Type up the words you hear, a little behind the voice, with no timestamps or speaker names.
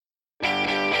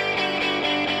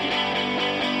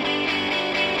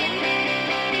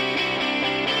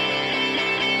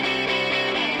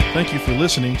Thank you for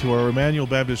listening to our Emmanuel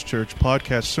Baptist Church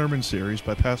podcast sermon series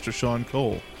by Pastor Sean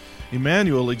Cole.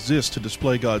 Emmanuel exists to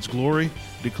display God's glory,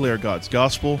 declare God's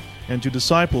gospel, and to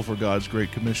disciple for God's Great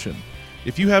Commission.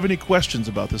 If you have any questions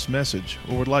about this message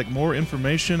or would like more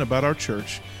information about our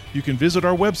church, you can visit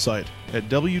our website at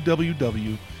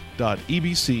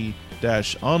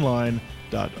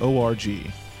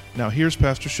www.ebc-online.org. Now here's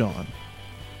Pastor Sean.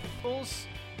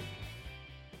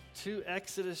 To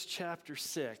Exodus chapter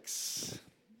 6.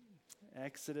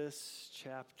 Exodus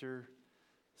chapter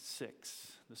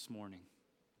 6 this morning.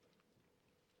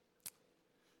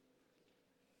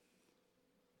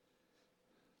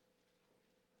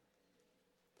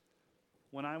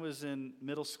 When I was in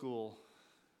middle school,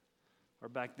 or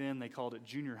back then they called it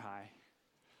junior high,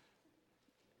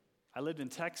 I lived in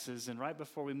Texas, and right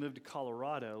before we moved to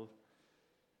Colorado,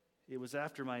 it was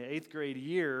after my 8th grade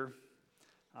year,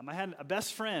 I had a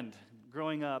best friend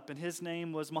growing up, and his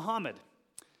name was Muhammad.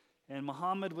 And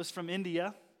Muhammad was from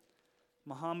India.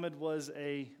 Muhammad was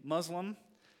a Muslim,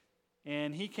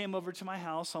 and he came over to my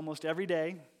house almost every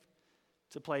day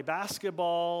to play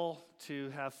basketball, to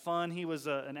have fun. He was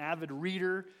an avid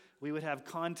reader. We would have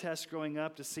contests growing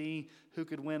up to see who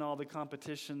could win all the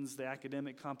competitions, the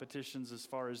academic competitions as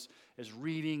far as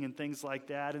reading and things like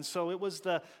that. And so it was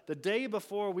the day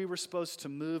before we were supposed to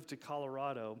move to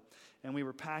Colorado, and we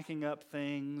were packing up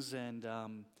things, and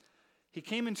he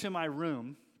came into my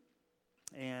room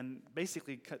and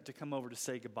basically to come over to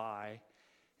say goodbye.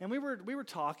 And we were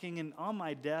talking, and on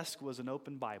my desk was an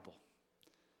open Bible,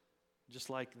 just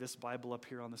like this Bible up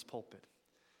here on this pulpit.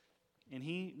 And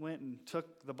he went and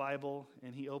took the Bible,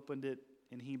 and he opened it,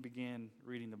 and he began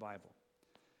reading the Bible.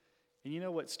 And you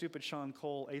know what stupid Sean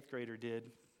Cole, 8th grader,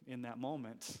 did in that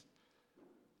moment?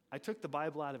 I took the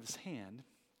Bible out of his hand,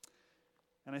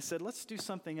 and I said, let's do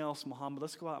something else, Muhammad.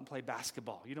 Let's go out and play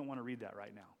basketball. You don't want to read that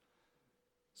right now.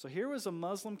 So here was a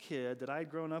Muslim kid that I had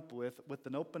grown up with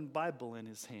an open Bible in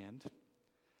his hand,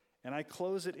 and I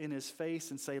close it in his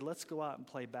face and say, let's go out and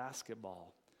play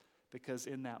basketball, because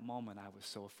in that moment I was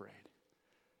so afraid.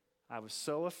 I was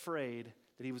so afraid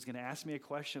that he was going to ask me a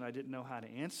question I didn't know how to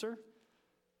answer.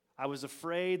 I was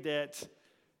afraid that,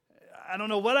 I don't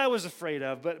know what I was afraid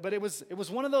of, but it was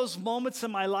one of those moments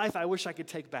in my life I wish I could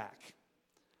take back.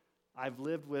 I've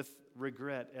lived with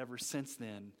regret ever since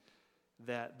then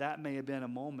that may have been a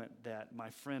moment that my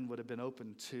friend would have been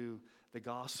open to the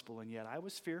gospel, and yet I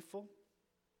was fearful.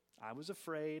 I was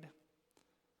afraid.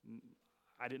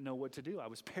 I didn't know what to do. I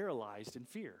was paralyzed in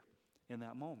fear in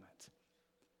that moment.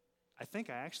 I think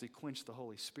I actually quenched the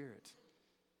Holy Spirit.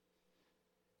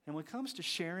 And when it comes to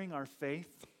sharing our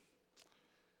faith,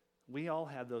 we all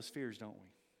have those fears, don't we?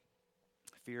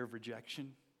 Fear of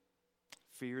rejection,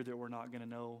 fear that we're not going to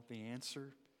know the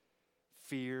answer,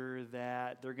 fear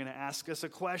that they're going to ask us a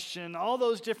question. All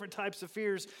those different types of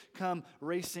fears come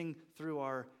racing through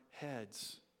our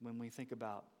heads when we think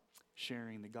about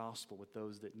sharing the gospel with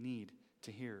those that need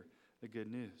to hear the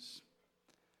good news.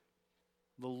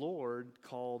 The Lord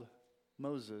called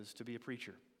Moses to be a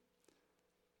preacher.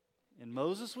 And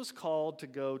Moses was called to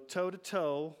go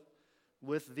toe-to-toe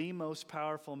with the most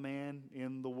powerful man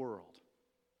in the world,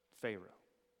 Pharaoh.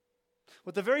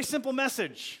 With a very simple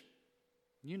message.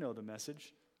 You know the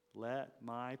message. Let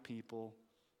my people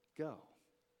go.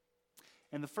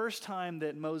 And the first time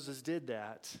that Moses did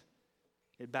that,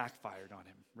 it backfired on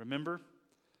him. Remember?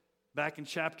 Back in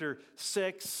chapter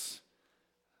 6,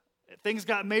 things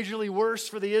got majorly worse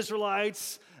for the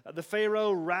Israelites. The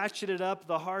Pharaoh ratcheted up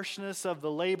the harshness of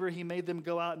the labor. He made them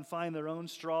go out and find their own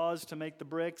straws to make the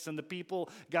bricks. And the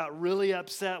people got really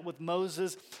upset with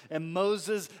Moses. And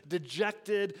Moses,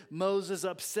 dejected, Moses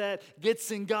upset,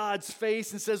 gets in God's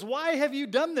face and says, why have you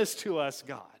done this to us,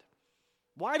 God?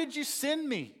 Why did you send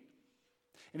me?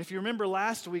 And if you remember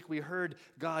last week, we heard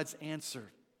God's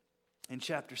answer in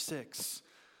chapter 6.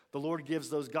 The Lord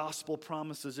gives those gospel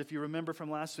promises. If you remember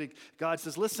from last week, God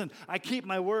says, listen, I keep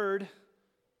my word.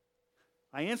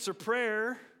 I answer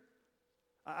prayer.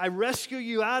 I rescue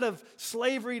you out of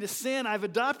slavery to sin. I've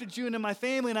adopted you into my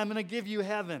family, and I'm going to give you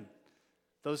heaven.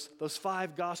 Those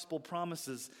 5 gospel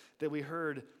promises that we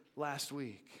heard last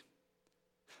week.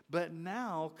 But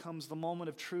now comes the moment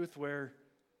of truth where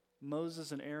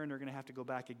Moses and Aaron are going to have to go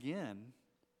back again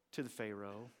to the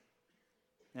Pharaoh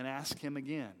and ask him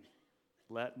again,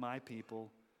 let my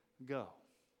people go.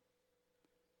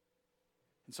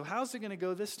 And so how's it going to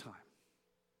go this time?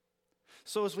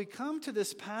 So as we come to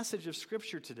this passage of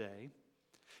Scripture today,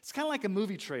 it's kind of like a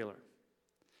movie trailer.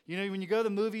 You know, when you go to the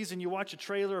movies and you watch a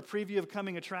trailer, a preview of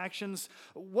coming attractions,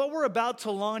 what we're about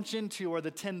to launch into are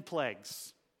the 10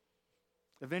 plagues,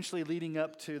 eventually leading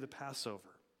up to the Passover.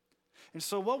 And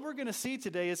so what we're going to see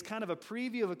today is kind of a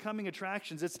preview of coming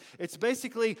attractions. It's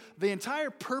basically the entire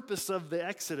purpose of the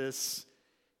Exodus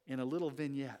in a little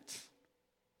vignette,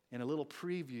 in a little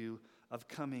preview of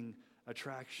coming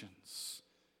attractions.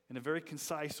 In a very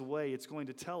concise way, it's going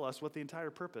to tell us what the entire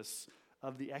purpose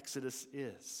of the Exodus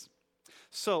is.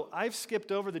 So I've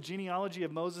skipped over the genealogy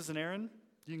of Moses and Aaron.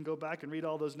 You can go back and read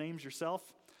all those names yourself.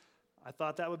 I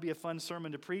thought that would be a fun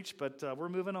sermon to preach, but we're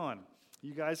moving on.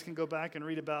 You guys can go back and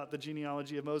read about the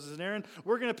genealogy of Moses and Aaron.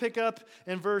 We're going to pick up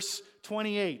in verse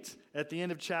 28 at the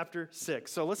end of chapter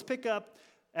 6. So let's pick up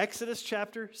Exodus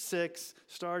chapter 6,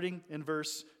 starting in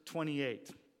verse 28.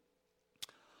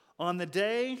 On the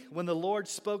day when the Lord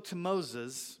spoke to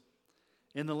Moses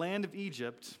in the land of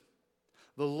Egypt,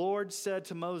 the Lord said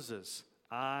to Moses,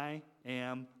 I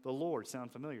am the Lord.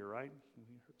 Sound familiar, right? We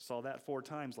saw that 4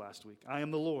 times last week. I am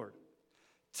the Lord.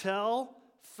 Tell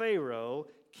Pharaoh,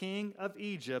 king of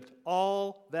Egypt,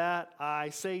 all that I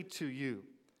say to you.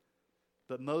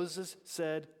 But Moses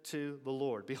said to the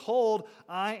Lord, behold,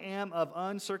 I am of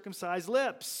uncircumcised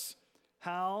lips.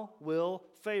 How will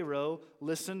Pharaoh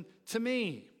listen to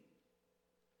me?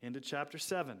 Into chapter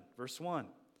 7, verse 1.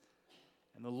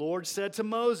 And the Lord said to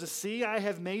Moses, see, I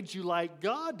have made you like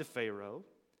God to Pharaoh,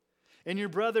 and your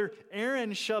brother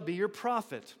Aaron shall be your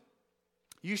prophet.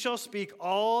 You shall speak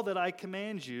all that I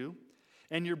command you,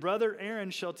 and your brother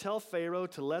Aaron shall tell Pharaoh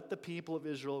to let the people of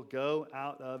Israel go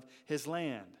out of his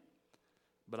land.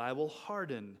 But I will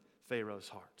harden Pharaoh's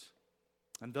heart.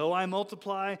 And though I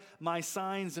multiply my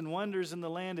signs and wonders in the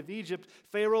land of Egypt,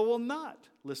 Pharaoh will not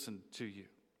listen to you.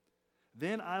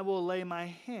 Then I will lay my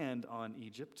hand on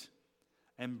Egypt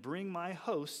and bring my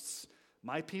hosts,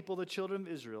 my people, the children of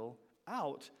Israel,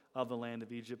 out of the land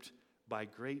of Egypt by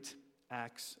great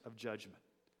acts of judgment.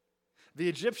 The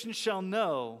Egyptians shall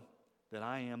know that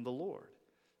I am the Lord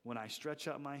when I stretch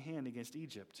out my hand against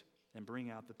Egypt and bring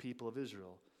out the people of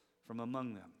Israel from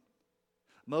among them.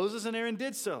 Moses and Aaron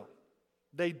did so.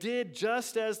 They did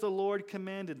just as the Lord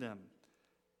commanded them.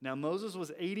 Now Moses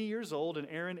was 80 years old and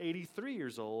Aaron 83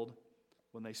 years old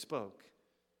when they spoke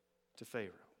to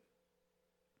Pharaoh.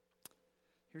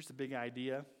 Here's the big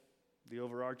idea, the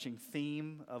overarching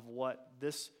theme of what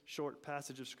this short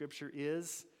passage of Scripture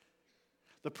is.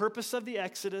 The purpose of the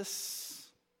Exodus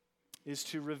is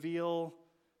to reveal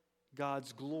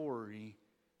God's glory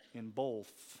in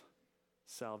both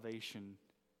salvation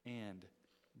and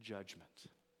judgment.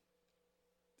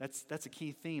 That's a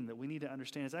key theme that we need to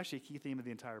understand. It's actually a key theme of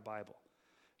the entire Bible.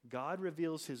 God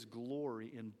reveals his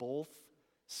glory in both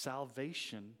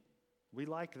salvation, we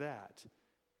like that,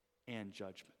 and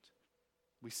judgment.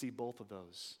 We see both of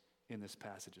those in this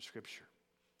passage of Scripture.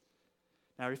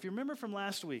 Now, if you remember from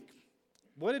last week,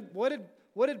 what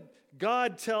did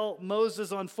God tell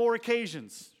Moses on 4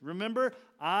 occasions? Remember?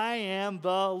 I am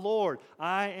the Lord.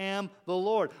 I am the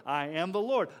Lord. I am the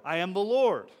Lord. I am the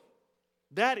Lord.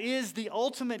 That is the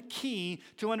ultimate key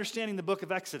to understanding the book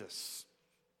of Exodus.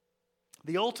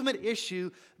 The ultimate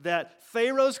issue that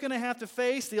Pharaoh's going to have to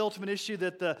face, the ultimate issue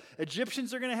that the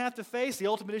Egyptians are going to have to face, the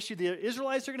ultimate issue the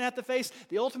Israelites are going to have to face,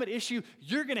 the ultimate issue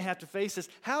you're going to have to face is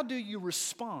how do you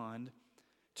respond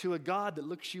to a God that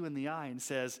looks you in the eye and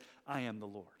says, I am the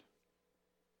Lord?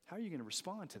 How are you going to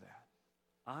respond to that?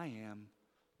 I am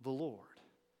the Lord.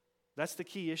 That's the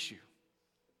key issue.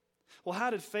 Well,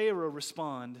 how did Pharaoh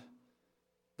respond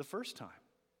the first time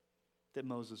that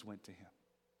Moses went to him?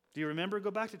 Do you remember?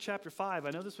 Go back to chapter 5.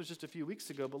 I know this was just a few weeks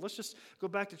ago, but let's just go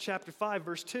back to chapter 5,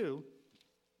 verse 2.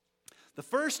 The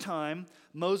first time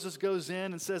Moses goes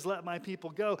in and says, let my people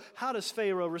go, how does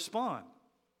Pharaoh respond?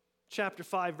 Chapter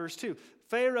 5, verse 2.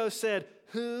 Pharaoh said,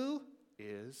 who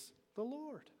is the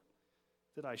Lord,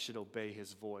 that I should obey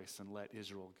his voice and let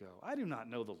Israel go? I do not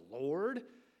know the Lord,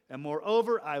 and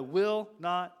moreover, I will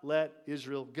not let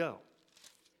Israel go.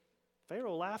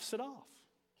 Pharaoh laughs it off.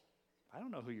 I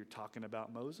don't know who you're talking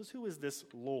about, Moses. Who is this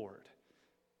Lord?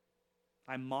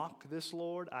 I mock this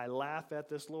Lord. I laugh at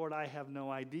this Lord. I have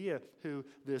no idea who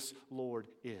this Lord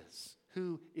is.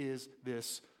 Who is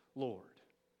this Lord?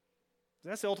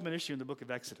 That's the ultimate issue in the book of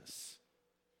Exodus.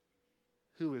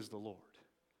 Who is the Lord?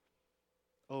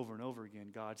 Over and over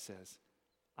again, God says,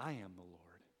 I am the Lord.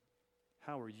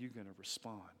 How are you going to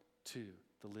respond to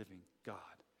the living God?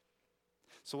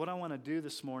 So what I want to do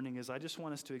this morning is I just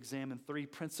want us to examine 3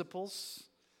 principles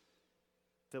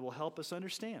that will help us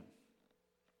understand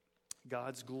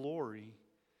God's glory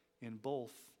in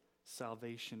both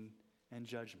salvation and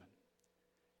judgment.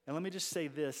 And let me just say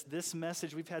this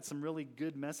message, we've had some really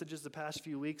good messages the past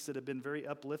few weeks that have been very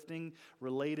uplifting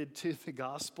related to the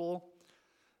gospel.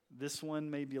 This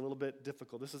one may be a little bit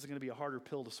difficult. This is going to be a harder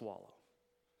pill to swallow.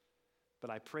 But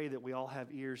I pray that we all have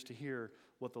ears to hear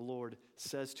what the Lord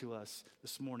says to us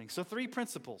this morning. So 3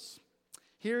 principles.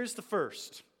 Here's the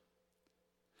first.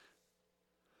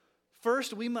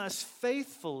 First, we must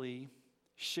faithfully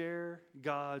share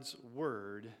God's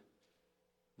word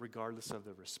regardless of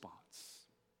the response.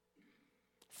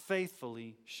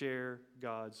 Faithfully share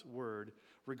God's word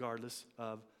regardless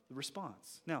of the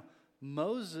response. Now,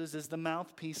 Moses is the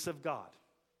mouthpiece of God.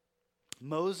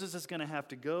 Moses is going to have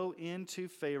to go into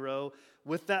Pharaoh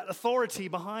with that authority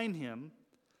behind him,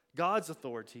 God's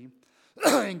authority,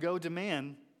 and go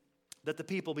demand that the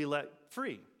people be let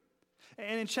free.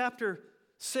 And in chapter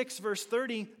 6, verse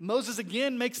 30, Moses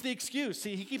again makes the excuse.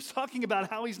 See, he keeps talking about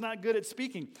how he's not good at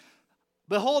speaking.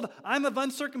 Behold, I'm of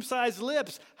uncircumcised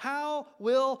lips. How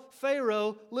will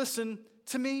Pharaoh listen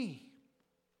to me?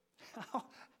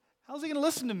 How's he going to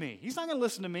listen to me? He's not going to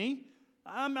listen to me.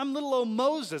 I'm little old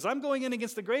Moses. I'm going in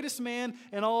against the greatest man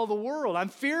in all the world. I'm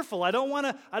fearful. I don't want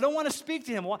to speak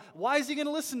to him. Why is he going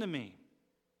to listen to me?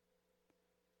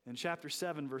 In chapter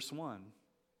 7, verse 1,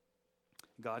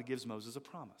 God gives Moses a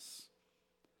promise.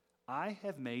 I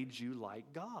have made you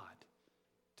like God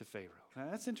to Pharaoh. Now,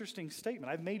 that's an interesting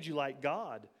statement. I've made you like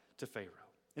God to Pharaoh.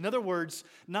 In other words,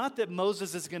 not that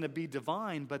Moses is going to be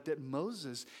divine, but that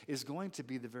Moses is going to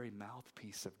be the very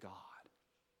mouthpiece of God.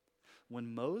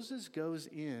 When Moses goes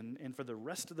in, and for the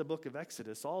rest of the book of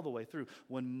Exodus, all the way through,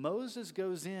 when Moses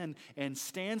goes in and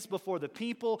stands before the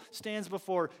people, stands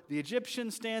before the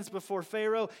Egyptians, stands before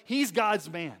Pharaoh, he's God's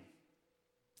man.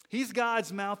 He's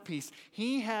God's mouthpiece.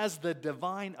 He has the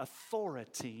divine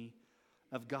authority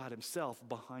of God himself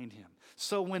behind him.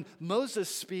 So when Moses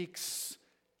speaks,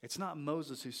 it's not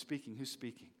Moses who's speaking. Who's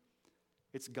speaking?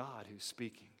 It's God who's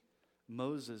speaking.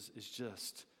 Moses is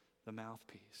just the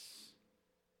mouthpiece.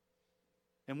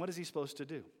 And what is he supposed to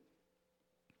do?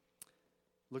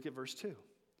 Look at verse 2.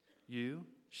 You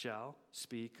shall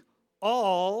speak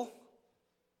all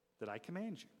that I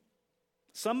command you.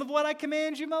 Some of what I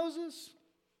command you, Moses.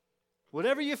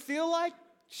 Whatever you feel like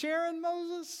sharing,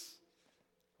 Moses.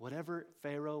 Whatever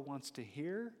Pharaoh wants to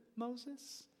hear,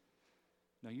 Moses.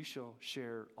 No, you shall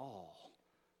share all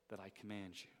that I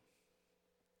command you.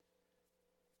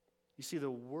 You see,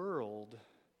 the world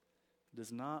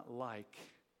does not like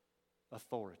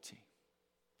authority.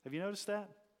 Have you noticed that?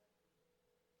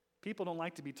 People don't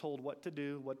like to be told what to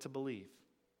do, what to believe.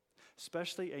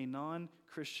 Especially a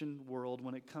non-Christian world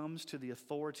when it comes to the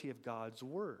authority of God's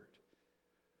word.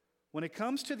 When it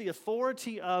comes to the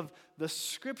authority of the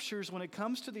scriptures, when it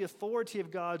comes to the authority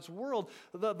of God's world,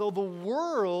 the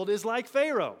world is like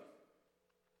Pharaoh.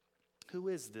 Who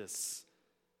is this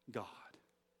God?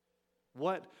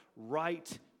 What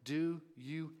right do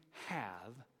you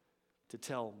have to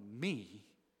tell me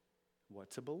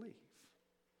what to believe?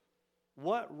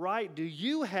 What right do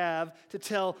you have to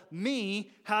tell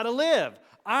me how to live?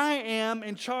 I am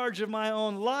in charge of my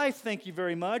own life, thank you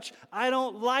very much. I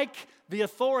don't like the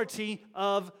authority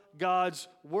of God's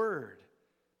word.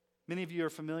 Many of you are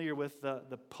familiar with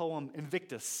the poem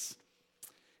Invictus.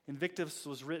 Invictus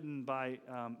was written by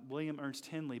William Ernst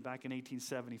Henley back in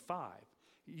 1875.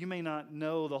 You may not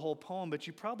know the whole poem, but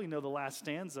you probably know the last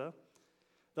stanza.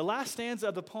 The last stanza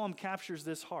of the poem captures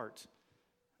this heart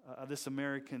of this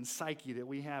American psyche that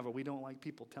we have, where we don't like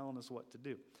people telling us what to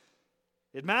do.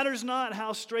 It matters not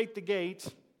how straight the gate,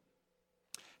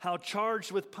 how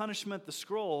charged with punishment the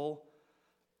scroll.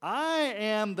 I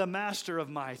am the master of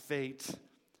my fate.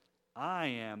 I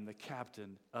am the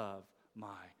captain of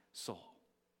my soul.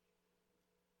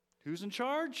 Who's in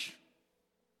charge?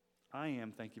 I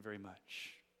am, thank you very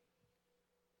much.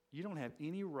 You don't have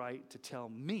any right to tell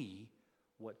me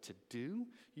what to do.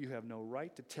 You have no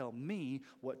right to tell me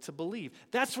what to believe.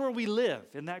 That's where we live,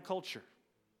 in that culture.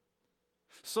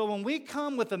 So when we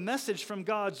come with a message from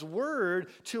God's word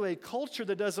to a culture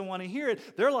that doesn't want to hear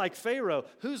it, they're like Pharaoh.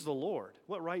 Who's the Lord?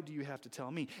 What right do you have to tell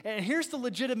me? And here's the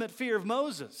legitimate fear of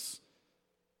Moses.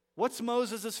 What's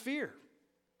Moses' fear?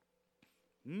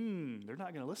 They're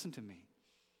not going to listen to me.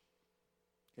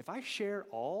 If I share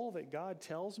all that God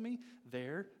tells me,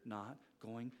 they're not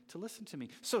going to listen to me.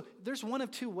 So there's one of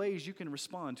two ways you can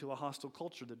respond to a hostile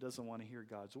culture that doesn't want to hear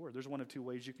God's word. There's one of two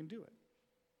ways you can do it.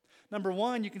 Number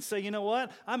one, you can say, you know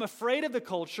what? I'm afraid of the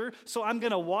culture, so I'm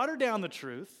going to water down the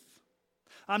truth.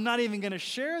 I'm not even going to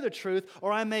share the truth,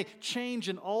 or I may change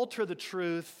and alter the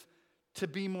truth to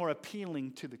be more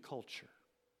appealing to the culture.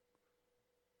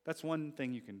 That's one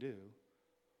thing you can do.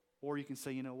 Or you can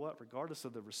say, you know what? Regardless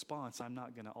of the response, I'm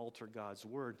not going to alter God's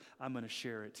word. I'm going to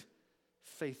share it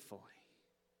faithfully.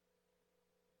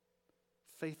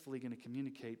 Faithfully going to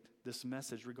communicate this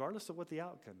message regardless of what the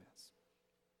outcome is.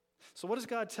 So what does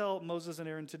God tell Moses and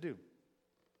Aaron to do?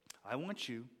 I want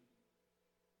you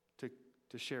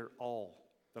to share all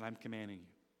that I'm commanding you.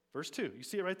 Verse 2, you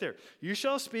see it right there. You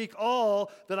shall speak all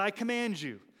that I command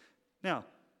you. Now,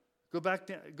 go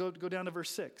down to verse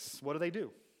 6. What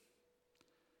do?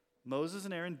 Moses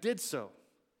and Aaron did so.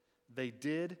 They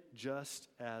did just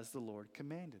as the Lord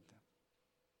commanded them.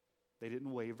 They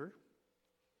didn't waver.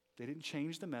 They didn't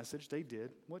change the message. They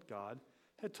did what God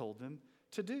had told them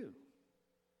to do.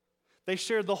 They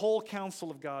shared the whole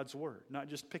counsel of God's word, not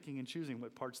just picking and choosing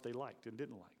what parts they liked and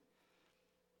didn't like.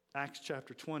 Acts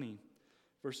chapter 20,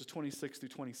 verses 26 through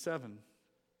 27.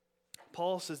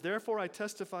 Paul says, therefore I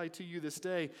testify to you this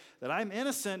day that I'm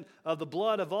innocent of the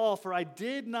blood of all, for I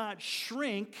did not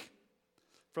shrink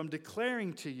from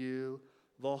declaring to you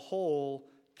the whole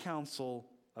counsel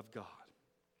of God.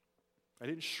 I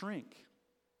didn't shrink.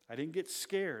 I didn't get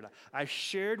scared. I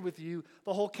shared with you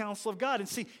the whole counsel of God. And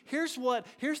see, here's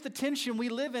the tension we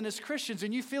live in as Christians,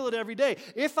 and you feel it every day.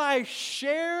 If I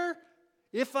share,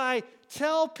 if I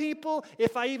tell people,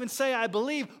 if I even say I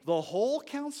believe the whole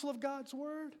counsel of God's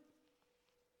word,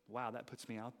 wow, that puts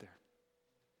me out there.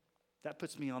 That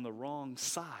puts me on the wrong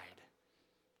side.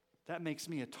 That makes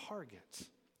me a target.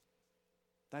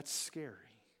 That's scary.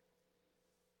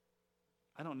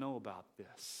 I don't know about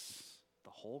this. The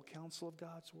whole counsel of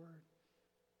God's word.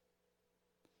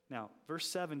 Now, verse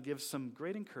 7 gives some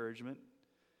great encouragement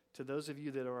to those of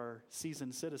you that are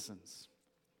seasoned citizens.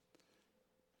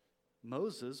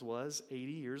 Moses was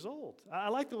 80 years old. I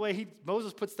like the way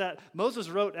Moses puts that. Moses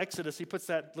wrote Exodus. He puts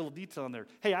that little detail in there.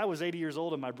 Hey, I was 80 years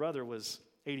old and my brother was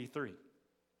 83.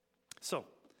 So,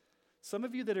 some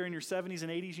of you that are in your 70s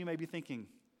and 80s, you may be thinking,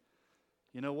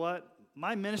 you know what?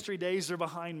 My ministry days are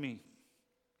behind me.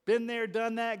 Been there,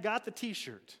 done that, got the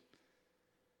t-shirt.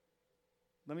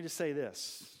 Let me just say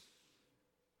this.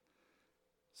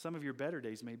 Some of your better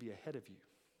days may be ahead of you.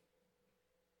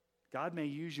 God may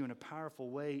use you in a powerful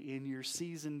way in your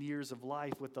seasoned years of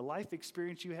life, with the life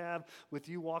experience you have, with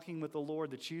you walking with the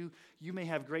Lord, that you may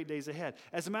have great days ahead.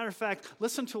 As a matter of fact,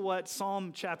 listen to what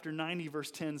Psalm chapter 90, verse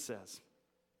 10 says.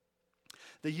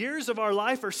 The years of our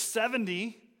life are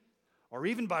 70, or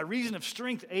even by reason of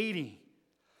strength, 80.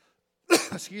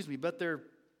 Excuse me, but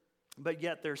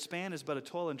yet their span is but a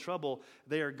toil and trouble.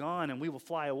 They are gone, and we will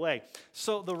fly away.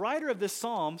 So the writer of this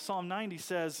psalm, Psalm 90,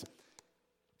 says,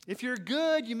 if you're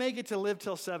good, you may get to live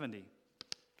till 70.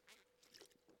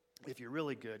 If you're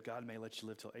really good, God may let you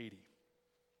live till 80.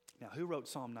 Now, who wrote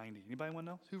Psalm 90? Anybody want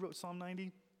to know? Who wrote Psalm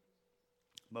 90?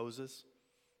 Moses.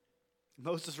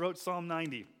 Moses wrote Psalm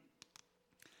 90.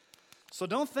 So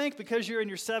don't think because you're in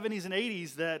your 70s and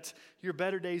 80s that your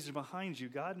better days are behind you.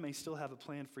 God may still have a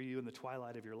plan for you in the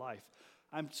twilight of your life.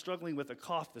 I'm struggling with a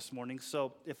cough this morning,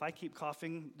 so if I keep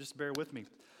coughing, just bear with me.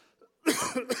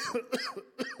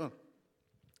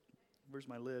 Where's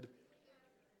my lid?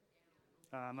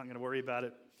 I'm not going to worry about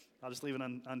it. I'll just leave it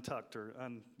untucked or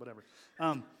whatever.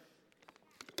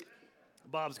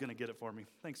 Bob's going to get it for me.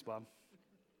 Thanks, Bob.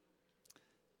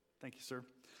 Thank you, sir.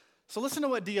 So listen to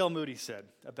what D.L. Moody said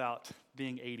about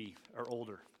being 80 or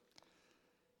older.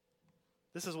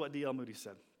 This is what D.L. Moody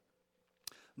said.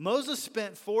 Moses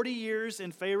spent 40 years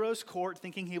in Pharaoh's court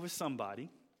thinking he was somebody,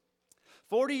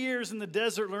 40 years in the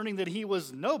desert learning that he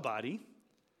was nobody,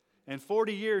 and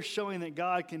 40 years showing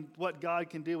that what God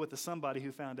can do with the somebody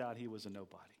who found out he was a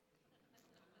nobody.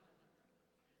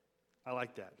 I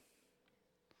like that.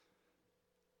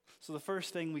 So the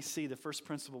first thing we see, the first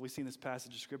principle we see in this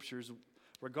passage of Scripture is,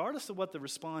 regardless of what the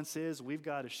response is, we've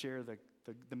got to share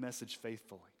the message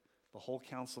faithfully. The whole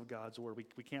counsel of God's word.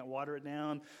 We can't water it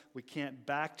down. We can't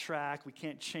backtrack. We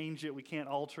can't change it. We can't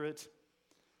alter it.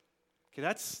 Okay,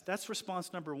 that's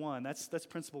response number one. That's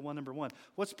principle one, number one.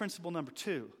 What's principle number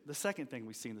two? The second thing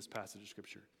we see in this passage of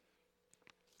Scripture.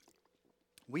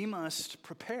 We must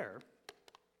prepare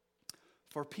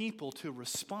for people to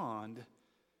respond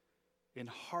in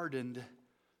hardened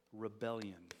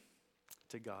rebellion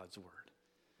to God's word.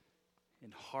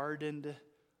 In hardened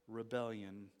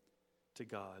rebellion to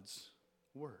God's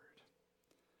word.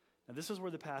 Now, this is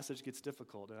where the passage gets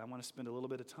difficult, and I want to spend a little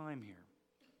bit of time here.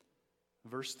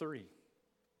 Verse 3.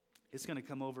 It's going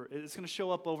to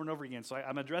show up over and over again. So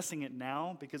I'm addressing it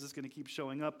now because it's going to keep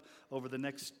showing up over the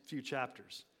next few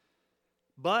chapters.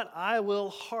 But I will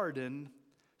harden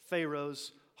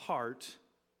Pharaoh's heart,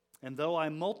 and though I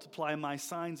multiply my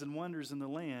signs and wonders in the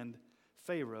land,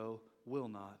 Pharaoh will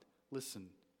not listen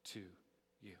to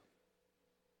you.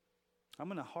 I'm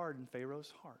going to harden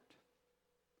Pharaoh's heart.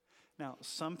 Now,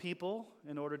 some people,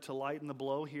 in order to lighten the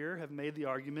blow here, have made the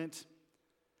argument,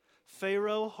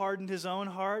 Pharaoh hardened his own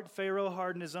heart. Pharaoh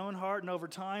hardened his own heart. And over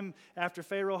time, after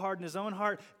Pharaoh hardened his own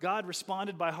heart, God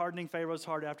responded by hardening Pharaoh's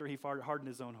heart after he hardened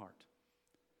his own heart.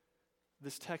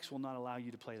 This text will not allow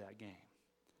you to play that game.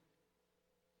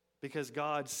 Because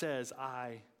God says,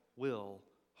 I will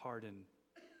harden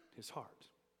his heart.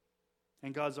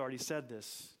 And God's already said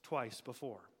this twice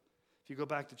before. If you go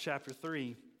back to chapter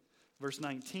 3, verse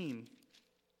 19.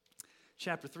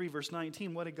 Chapter 3, verse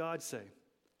 19, what did God say?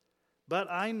 But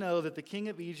I know that the king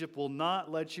of Egypt will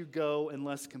not let you go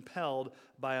unless compelled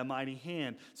by a mighty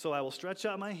hand. So I will stretch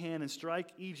out my hand and strike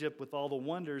Egypt with all the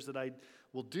wonders that I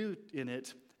will do in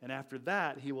it, and after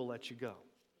that he will let you go.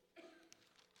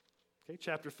 Okay,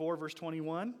 chapter 4, verse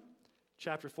 21.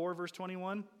 Chapter 4, verse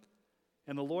 21.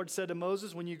 And the Lord said to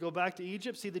Moses, when you go back to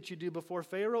Egypt, see that you do before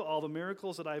Pharaoh all the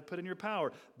miracles that I have put in your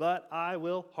power. But I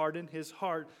will harden his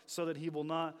heart so that he will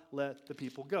not let the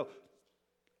people go.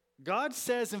 God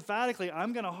says emphatically,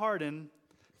 I'm going to harden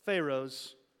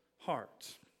Pharaoh's heart.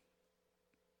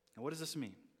 Now, what does this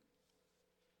mean?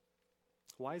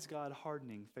 Why is God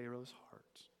hardening Pharaoh's heart?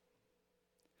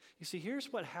 You see,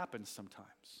 here's what happens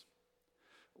sometimes.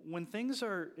 When things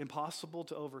are impossible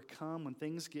to overcome, when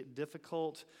things get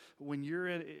difficult, when you're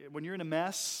in a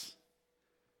mess,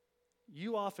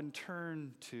 you often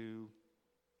turn to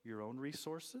your own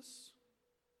resources,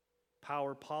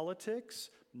 power politics,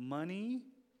 money.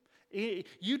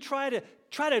 You try to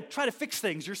fix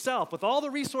things yourself with all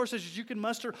the resources you can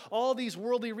muster, all these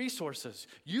worldly resources.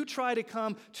 You try to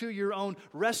come to your own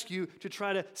rescue to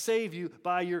try to save you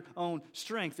by your own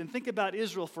strength. And think about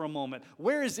Israel for a moment.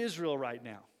 Where is Israel right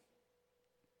now?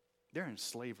 They're in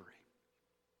slavery.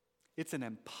 It's an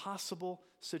impossible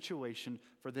situation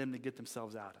for them to get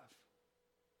themselves out of.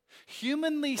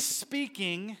 Humanly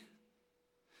speaking,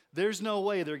 there's no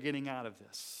way they're getting out of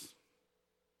this.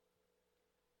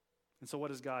 And so what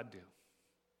does God do?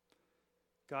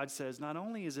 God says, not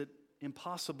only is it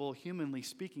impossible, humanly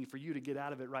speaking, for you to get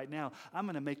out of it right now, I'm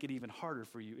going to make it even harder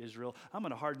for you, Israel. I'm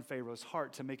going to harden Pharaoh's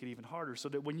heart to make it even harder so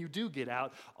that when you do get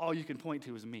out, all you can point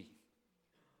to is me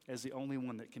as the only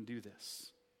one that can do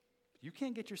this. You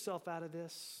can't get yourself out of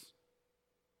this.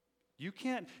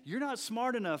 You're not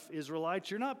smart enough, Israelites.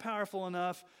 You're not powerful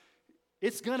enough.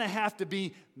 It's going to have to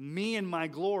be me and my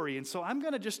glory. And so I'm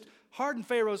going to just harden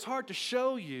Pharaoh's heart to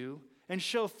show you and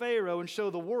show Pharaoh and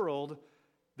show the world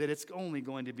that it's only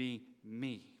going to be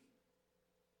me.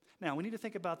 Now, we need to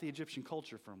think about the Egyptian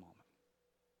culture for a moment.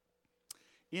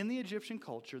 In the Egyptian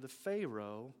culture, the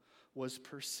Pharaoh was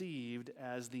perceived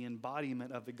as the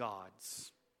embodiment of the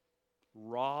gods.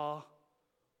 Ra,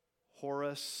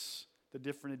 Horus, the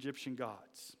different Egyptian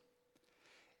gods.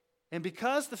 And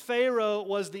because the Pharaoh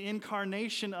was the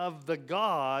incarnation of the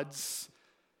gods,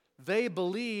 they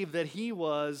believed that he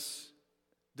was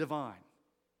divine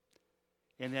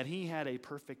and that he had a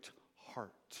perfect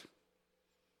heart.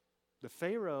 The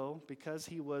Pharaoh, because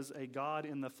he was a god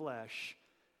in the flesh,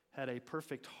 had a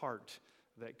perfect heart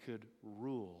that could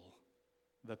rule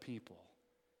the people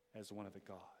as one of the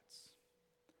gods.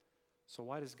 So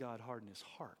why does God harden his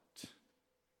heart?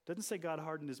 Doesn't say God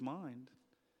hardened his mind.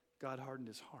 God hardened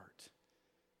his heart.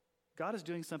 God is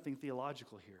doing something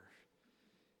theological here.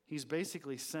 He's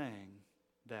basically saying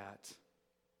that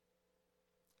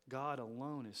God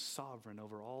alone is sovereign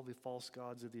over all the false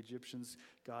gods of the Egyptians.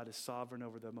 God is sovereign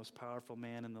over the most powerful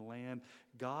man in the land.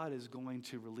 God is going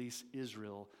to release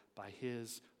Israel by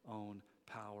his own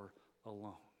power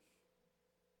alone.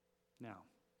 Now,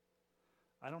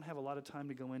 I don't have a lot of time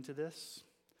to go into this.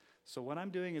 So what I'm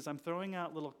doing is I'm throwing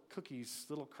out little cookies,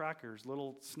 little crackers,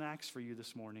 little snacks for you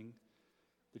this morning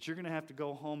that you're going to have to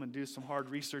go home and do some hard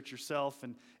research yourself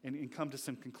and come to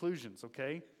some conclusions,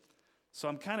 okay? So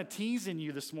I'm kind of teasing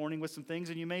you this morning with some things,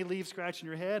 and you may leave scratching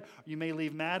your head, or you may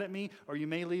leave mad at me, or you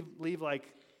may leave like,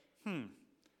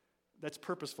 that's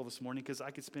purposeful this morning because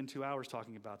I could spend 2 hours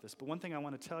talking about this. But one thing I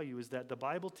want to tell you is that the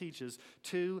Bible teaches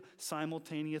two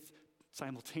simultaneous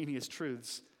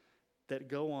truths that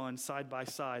go on side by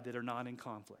side that are not in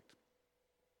conflict.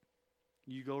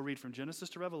 You go read from Genesis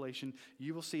to Revelation,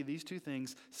 you will see these two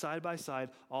things side by side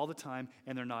all the time,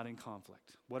 and they're not in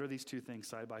conflict. What are these two things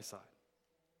side by side?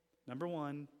 Number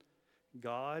one,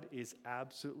 God is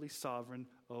absolutely sovereign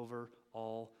over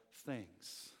all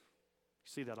things.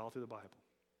 You see that all through the Bible.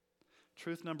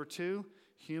 Truth number two,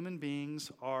 human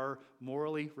beings are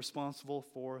morally responsible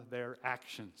for their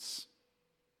actions.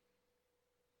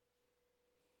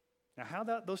 Now, how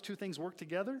those two things work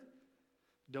together,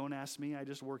 don't ask me, I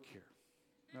just work here,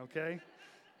 okay?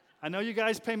 I know you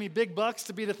guys pay me big bucks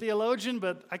to be the theologian,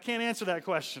 but I can't answer that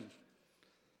question.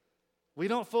 We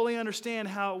don't fully understand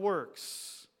how it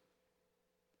works.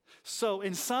 So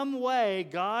in some way,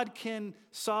 God can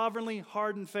sovereignly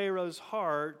harden Pharaoh's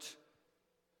heart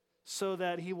so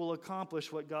that he will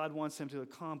accomplish what God wants him to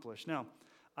accomplish. Now,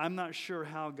 I'm not sure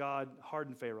how God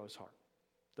hardened Pharaoh's heart.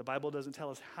 The Bible doesn't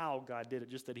tell us how God did it,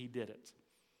 just that he did it.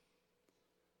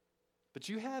 But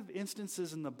you have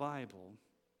instances in the Bible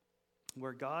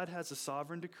where God has a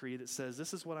sovereign decree that says,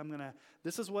 this is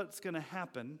what's going to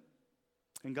happen.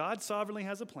 And God sovereignly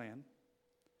has a plan.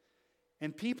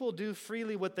 And people do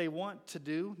freely what they want to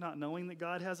do, not knowing that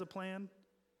God has a plan.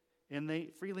 And they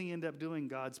freely end up doing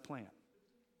God's plan.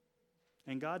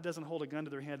 And God doesn't hold a gun to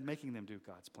their head making them do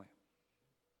God's plan.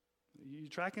 You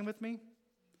tracking with me?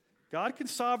 God can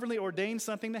sovereignly ordain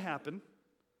something to happen,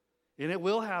 and it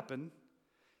will happen,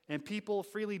 and people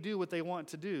freely do what they want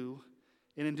to do,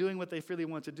 and in doing what they freely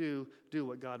want to do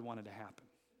what God wanted to happen.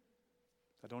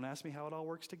 Now, don't ask me how it all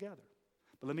works together,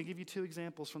 but let me give you two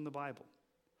examples from the Bible.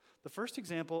 The first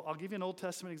example, I'll give you an Old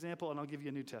Testament example, and I'll give you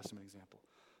a New Testament example.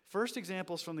 First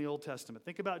example is from the Old Testament.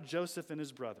 Think about Joseph and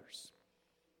his brothers.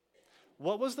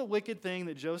 What was the wicked thing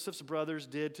that Joseph's brothers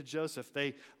did to Joseph?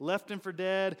 They left him for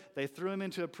dead. They threw him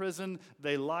into a prison.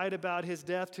 They lied about his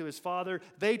death to his father.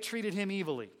 They treated him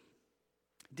evilly.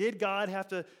 Did God have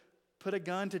to put a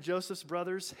gun to Joseph's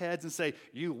brothers' heads and say,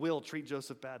 you will treat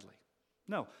Joseph badly?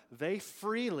 No, they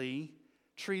freely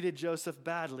treated Joseph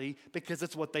badly because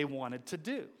it's what they wanted to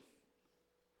do.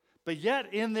 But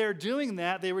yet, in their doing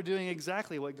that, they were doing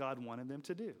exactly what God wanted them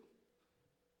to do.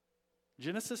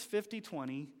 Genesis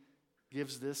 50:20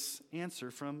 gives this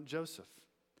answer from Joseph.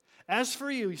 As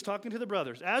for you, he's talking to the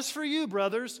brothers. As for you,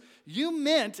 brothers, you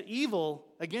meant evil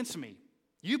against me.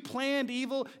 You planned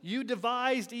evil. You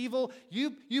devised evil.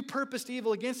 You purposed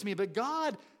evil against me. But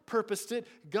God purposed it.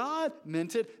 God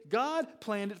meant it. God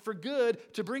planned it for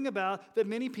good to bring about that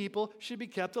many people should be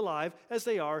kept alive as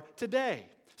they are today.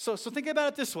 So think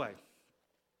about it this way.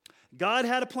 God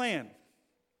had a plan.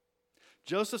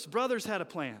 Joseph's brothers had a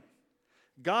plan.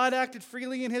 God acted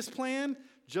freely in his plan.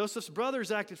 Joseph's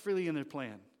brothers acted freely in their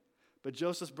plan. But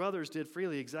Joseph's brothers did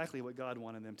freely exactly what God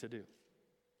wanted them to do.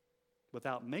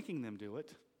 Without making them do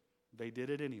it, they did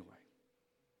it anyway.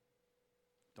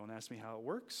 Don't ask me how it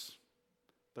works,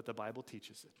 but the Bible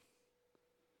teaches it.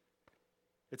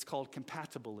 It's called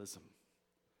compatibilism.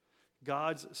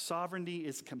 God's sovereignty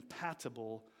is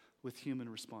compatible with human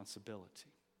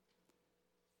responsibility.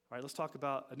 All right, let's talk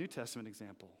about a New Testament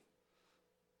example.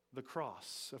 The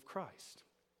cross of Christ.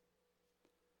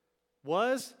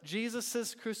 Was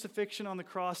Jesus' crucifixion on the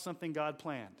cross something God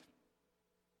planned?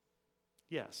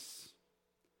 Yes.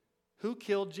 Who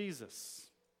killed Jesus?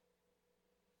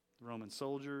 The Roman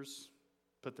soldiers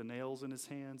put the nails in his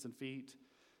hands and feet.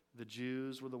 The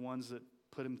Jews were the ones that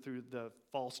put him through the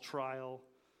false trial.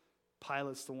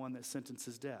 Pilate's the one that sentenced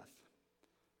his death.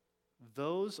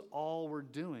 Those all were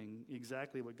doing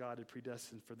exactly what God had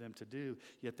predestined for them to do,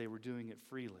 yet they were doing it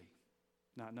freely,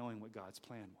 not knowing what God's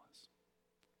plan was.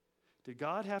 Did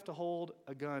God have to hold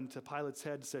a gun to Pilate's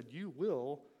head and said, you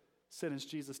will sentence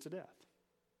Jesus to death?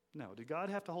 No. Did God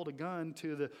have to hold a gun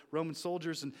to the Roman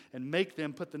soldiers and make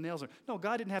them put the nails in? No,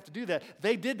 God didn't have to do that.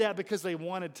 They did that because they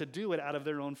wanted to do it out of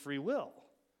their own free will.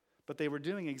 But they were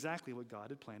doing exactly what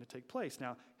God had planned to take place.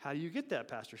 Now, how do you get that,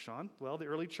 Pastor Sean? Well, the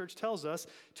early church tells us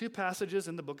two passages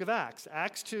in the book of Acts.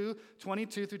 Acts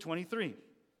 2:22 through 23.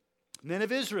 Men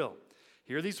of Israel,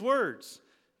 hear these words.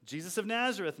 Jesus of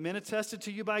Nazareth, men attested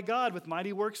to you by God with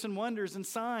mighty works and wonders and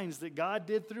signs that God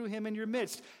did through him in your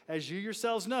midst, as you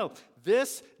yourselves know.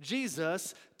 This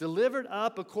Jesus delivered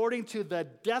up according to the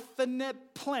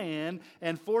definite plan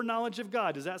and foreknowledge of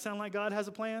God. Does that sound like God has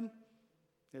a plan?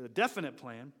 Yeah, the definite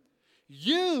plan.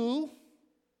 You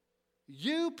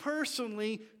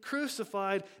personally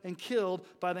crucified and killed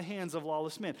by the hands of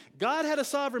lawless men. God had a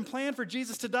sovereign plan for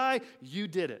Jesus to die. You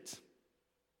did it.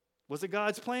 Was it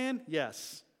God's plan?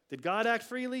 Yes. Did God act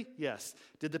freely? Yes.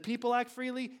 Did the people act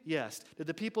freely? Yes. Did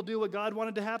the people do what God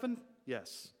wanted to happen?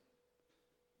 Yes.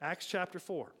 Acts chapter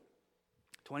 4,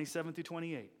 27 through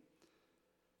 28.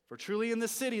 For truly in the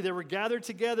city there were gathered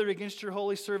together against your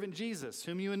holy servant Jesus,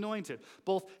 whom you anointed.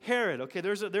 Both Herod, okay,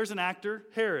 there's an actor,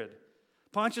 Herod.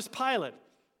 Pontius Pilate,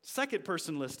 second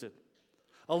person listed.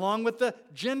 Along with the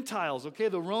Gentiles, okay,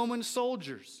 the Roman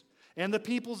soldiers. And the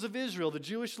peoples of Israel, the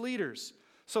Jewish leaders.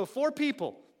 So 4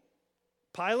 people.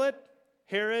 Pilate,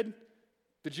 Herod,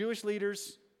 the Jewish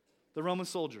leaders, the Roman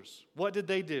soldiers. What did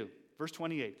they do? Verse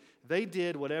 28. They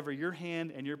did whatever your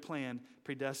hand and your plan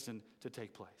predestined to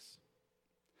take place.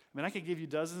 I mean, I could give you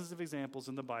dozens of examples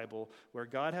in the Bible where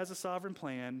God has a sovereign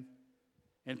plan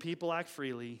and people act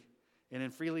freely, and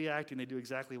in freely acting, they do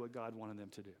exactly what God wanted them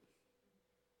to do.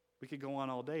 We could go on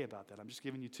all day about that. I'm just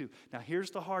giving you 2. Now,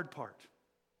 here's the hard part.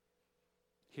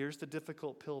 Here's the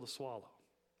difficult pill to swallow.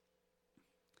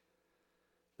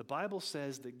 The Bible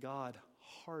says that God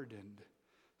hardened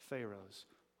Pharaoh's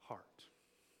heart.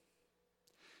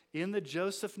 In the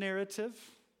Joseph narrative,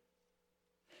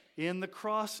 in the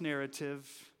cross narrative,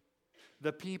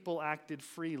 the people acted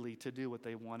freely to do what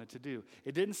they wanted to do.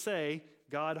 It didn't say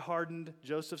God hardened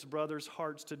Joseph's brothers'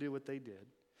 hearts to do what they did.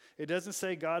 It doesn't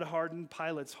say God hardened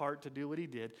Pilate's heart to do what he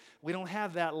did. We don't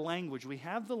have that language. We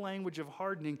have the language of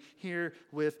hardening here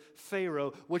with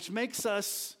Pharaoh, which makes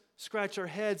us scratch our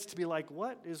heads to be like,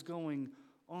 what is going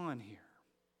on here?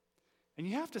 And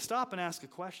you have to stop and ask a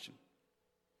question.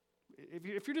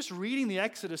 If you're just reading the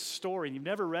Exodus story and you've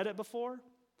never read it before,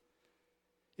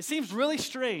 it seems really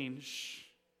strange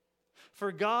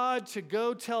for God to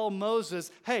go tell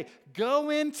Moses, hey, go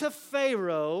into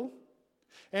Pharaoh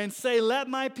and say, let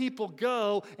my people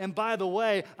go, and by the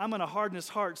way, I'm going to harden his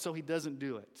heart so he doesn't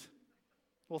do it.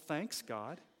 Well, thanks,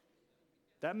 God.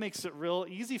 That makes it real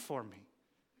easy for me.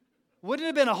 Wouldn't it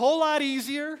have been a whole lot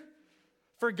easier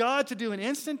for God to do an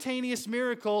instantaneous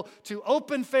miracle to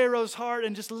open Pharaoh's heart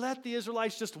and just let the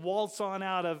Israelites just waltz on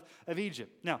out of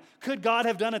Egypt? Now, could God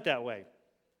have done it that way?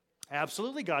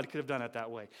 Absolutely, God could have done it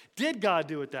that way. Did God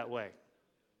do it that way?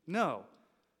 No.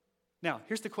 Now,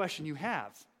 here's the question you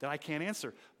have that I can't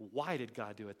answer. Why did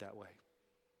God do it that way?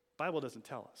 The Bible doesn't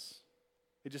tell us.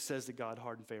 It just says that God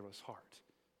hardened Pharaoh's heart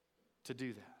to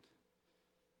do that.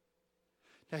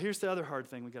 Now, here's the other hard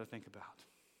thing we got to think about.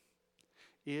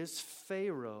 Is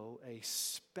Pharaoh a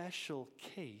special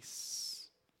case,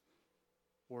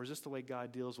 or is this the way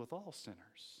God deals with all sinners?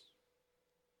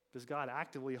 Does God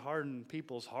actively harden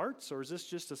people's hearts, or is this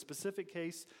just a specific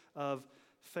case of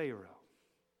Pharaoh?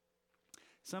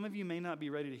 Some of you may not be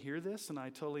ready to hear this, and I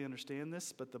totally understand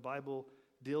this, but the Bible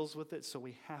deals with it, so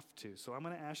we have to. So I'm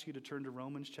going to ask you to turn to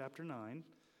Romans chapter 9,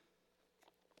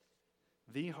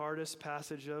 the hardest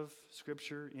passage of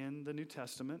Scripture in the New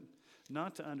Testament,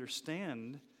 not to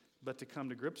understand, but to come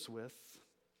to grips with.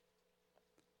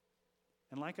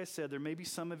 And like I said, there may be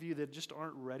some of you that just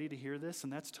aren't ready to hear this,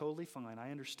 and that's totally fine.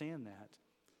 I understand that.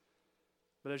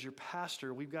 But as your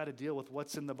pastor, we've got to deal with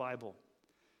what's in the Bible.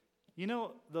 You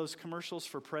know those commercials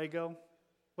for Prego?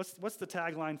 What's the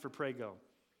tagline for Prego?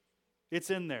 It's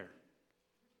in there.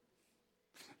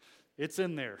 It's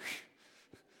in there.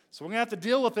 So we're going to have to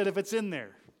deal with it if it's in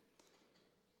there.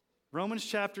 Romans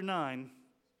chapter 9,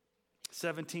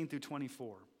 17 through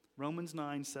 24. Romans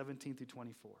 9, 17 through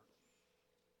 24.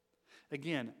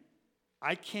 Again,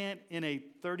 I can't, in a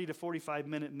 30 to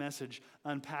 45-minute message,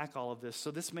 unpack all of this. So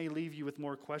this may leave you with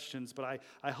more questions, but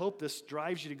I hope this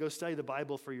drives you to go study the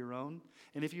Bible for your own.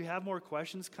 And if you have more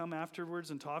questions, come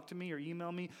afterwards and talk to me or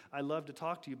email me. I love to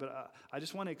talk to you, but I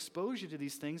just want to expose you to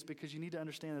these things because you need to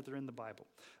understand that they're in the Bible.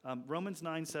 Romans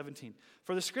 9, 17.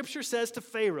 For the Scripture says to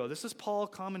Pharaoh, this is Paul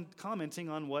commenting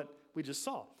on what we just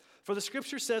saw. For the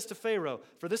Scripture says to Pharaoh,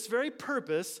 for this very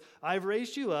purpose I've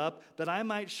raised you up, that I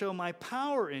might show my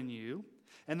power in you,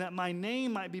 and that my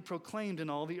name might be proclaimed in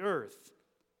all the earth.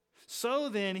 So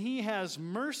then he has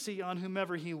mercy on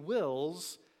whomever he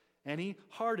wills, and he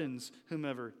hardens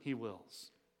whomever he wills.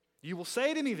 You will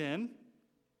say to me then,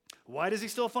 why does he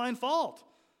still find fault?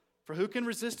 For who can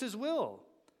resist his will?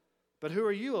 But who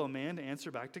are you, O man, to answer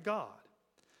back to God?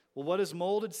 Will what is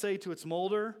molded say to its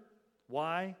molder,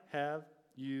 why have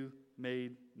you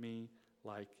made me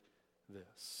like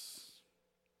this?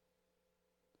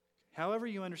 However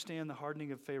you understand the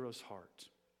hardening of Pharaoh's heart,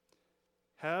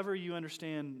 however you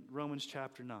understand Romans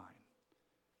chapter 9,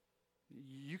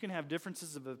 you can have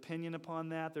differences of opinion upon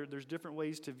that. There's different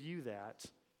ways to view that.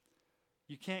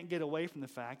 You can't get away from the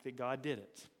fact that God did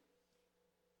it.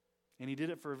 And he did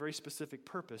it for a very specific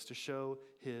purpose, to show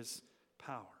his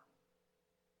power.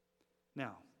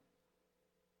 Now,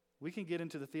 we can get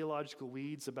into the theological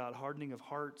weeds about hardening of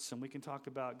hearts, and we can talk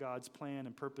about God's plan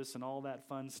and purpose and all that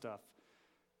fun stuff.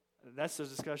 That's a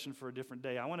discussion for a different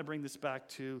day. I want to bring this back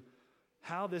to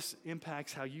how this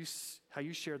impacts how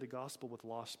you share the gospel with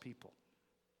lost people.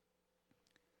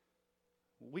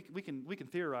 We can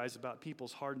theorize about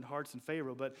people's hardened hearts and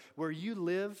Pharaoh, but where you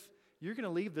live, you're going to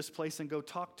leave this place and go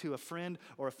talk to a friend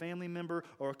or a family member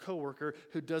or a coworker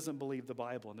who doesn't believe the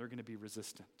Bible, and they're going to be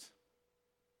resistant.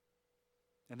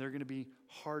 And they're going to be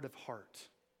hard of heart.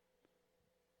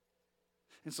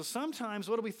 And so sometimes,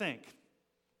 what do we think?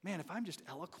 Man, if I'm just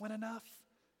eloquent enough,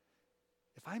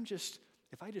 if I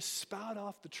just spout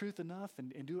off the truth enough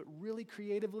and do it really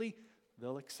creatively,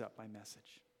 they'll accept my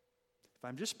message. If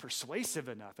I'm just persuasive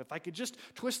enough, if I could just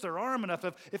twist their arm enough,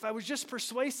 if I was just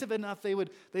persuasive enough, they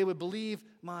would believe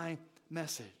my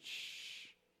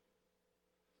message.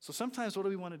 So sometimes what do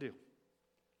we want to do?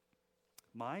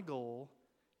 My goal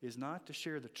is not to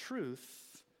share the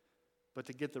truth, but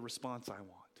to get the response I want.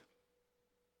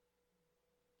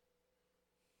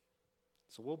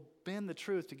 So we'll bend the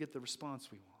truth to get the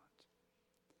response we want.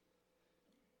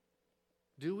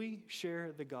 Do we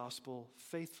share the gospel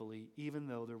faithfully, even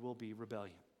though there will be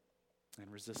rebellion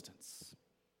and resistance?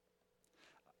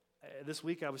 This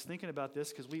week I was thinking about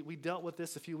this because we dealt with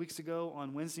this a few weeks ago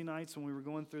on Wednesday nights when we were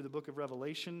going through the book of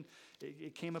Revelation.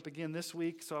 It came up again this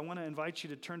week, so I want to invite you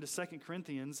to turn to 2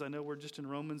 Corinthians. I know we're just in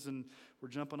Romans and we're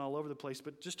jumping all over the place,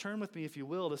 but just turn with me, if you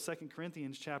will, to 2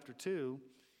 Corinthians chapter 2,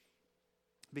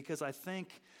 because I think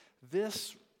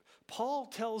Paul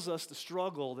tells us the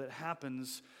struggle that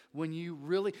happens when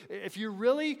if you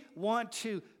really want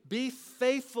to be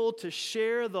faithful to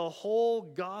share the whole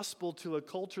gospel to a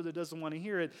culture that doesn't want to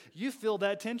hear it, you feel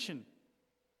that tension.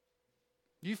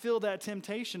 You feel that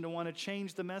temptation to want to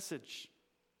change the message.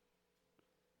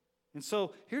 And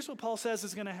so here's what Paul says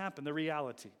is going to happen, the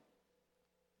reality.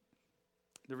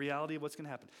 The reality of what's going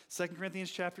to happen. 2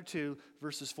 Corinthians chapter 2,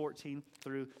 verses 14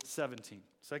 through 17.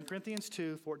 2 Corinthians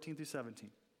 2, 14 through 17.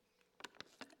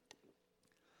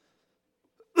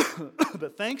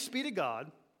 But thanks be to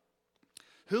God,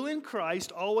 who in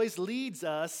Christ always leads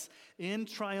us in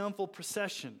triumphal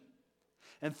procession,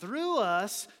 and through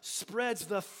us spreads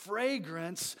the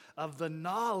fragrance of the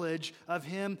knowledge of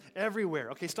Him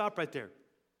everywhere. Okay, stop right there.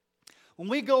 When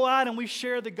we go out and we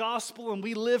share the gospel and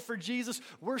we live for Jesus,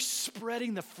 we're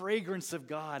spreading the fragrance of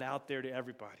God out there to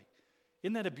everybody.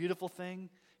 Isn't that a beautiful thing?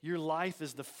 Your life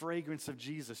is the fragrance of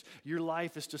Jesus. Your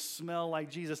life is to smell like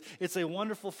Jesus. It's a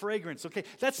wonderful fragrance. Okay,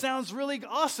 that sounds really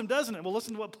awesome, doesn't it? Well,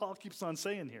 listen to what Paul keeps on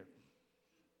saying here.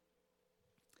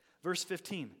 Verse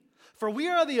 15. For we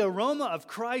are the aroma of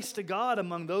Christ to God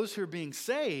among those who are being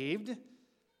saved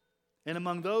and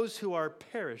among those who are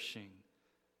perishing.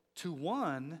 To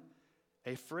one,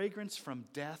 a fragrance from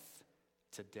death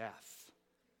to death.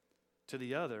 To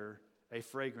the other, a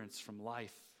fragrance from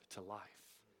life to life.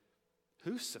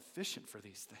 Who's sufficient for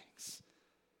these things?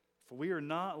 For we are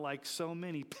not like so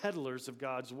many peddlers of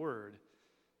God's word,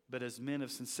 but as men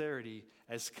of sincerity,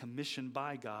 as commissioned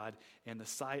by God, in the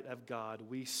sight of God,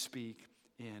 we speak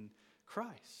in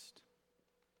Christ.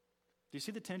 Do you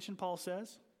see the tension Paul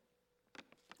says?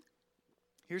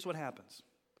 Here's what happens.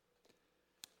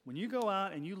 When you go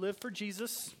out and you live for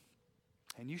Jesus,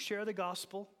 and you share the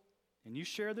gospel, and you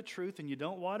share the truth, and you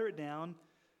don't water it down,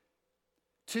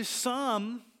 to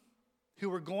some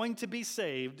who are going to be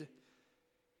saved,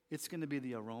 it's going to be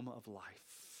the aroma of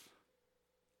life.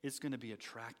 It's going to be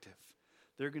attractive.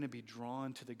 They're going to be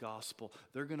drawn to the gospel.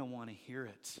 They're going to want to hear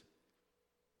it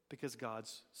because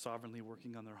God's sovereignly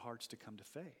working on their hearts to come to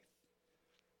faith.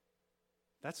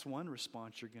 That's one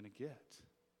response you're going to get,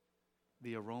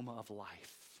 the aroma of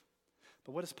life.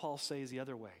 But what does Paul say is the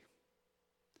other way?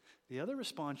 The other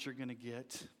response you're going to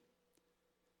get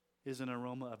is an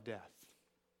aroma of death.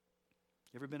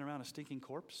 You ever been around a stinking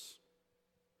corpse?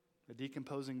 A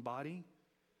decomposing body?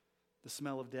 The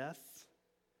smell of death?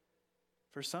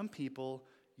 For some people,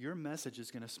 your message is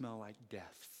going to smell like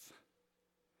death.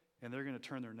 And they're going to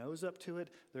turn their nose up to it.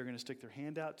 They're going to stick their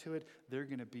hand out to it. They're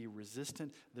going to be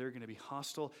resistant. They're going to be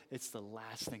hostile. It's the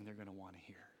last thing they're going to want to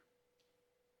hear.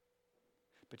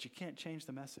 But you can't change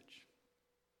the message.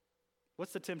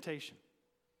 What's the temptation?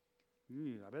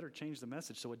 I better change the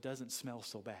message so it doesn't smell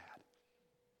so bad.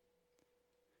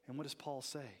 And what does Paul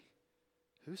say?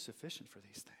 Who's sufficient for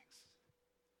these things?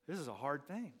 This is a hard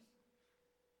thing.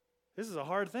 This is a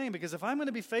hard thing because if I'm going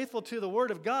to be faithful to the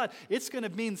Word of God, it's going to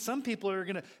mean some people are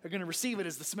going to receive it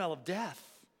as the smell of death.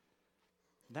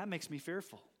 That makes me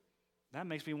fearful. That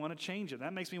makes me want to change it.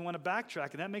 That makes me want to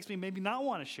backtrack. And that makes me maybe not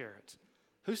want to share it.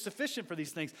 Who's sufficient for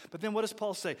these things? But then what does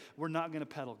Paul say? We're not going to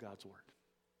peddle God's Word.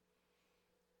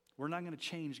 We're not going to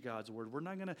change God's word. We're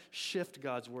not going to shift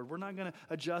God's word. We're not going to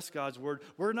adjust God's word.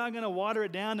 We're not going to water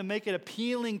it down to make it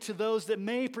appealing to those that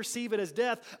may perceive it as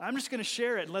death. I'm just going to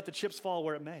share it and let the chips fall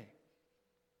where it may.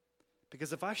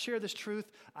 Because if I share this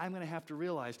truth, I'm going to have to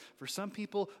realize for some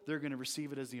people, they're going to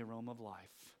receive it as the aroma of life.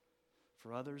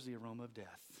 For others, the aroma of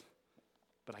death.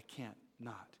 But I can't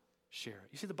not share it.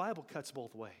 You see, the Bible cuts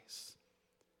both ways.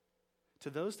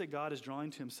 To those that God is drawing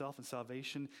to Himself in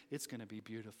salvation, it's going to be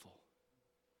beautiful.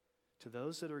 To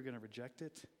those that are going to reject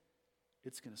it,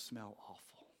 it's going to smell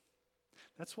awful.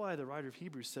 That's why the writer of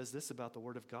Hebrews says this about the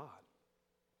Word of God.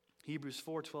 Hebrews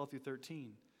 4:12 through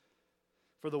 13.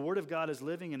 For the Word of God is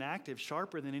living and active,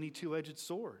 sharper than any two-edged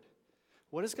sword.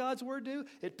 What does God's Word do?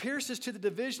 It pierces to the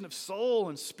division of soul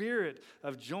and spirit,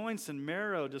 of joints and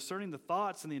marrow, discerning the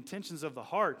thoughts and the intentions of the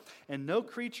heart. And no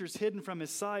creature is hidden from His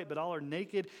sight, but all are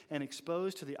naked and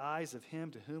exposed to the eyes of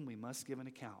Him to whom we must give an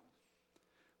account.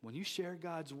 When you share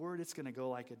God's word, it's going to go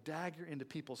like a dagger into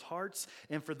people's hearts.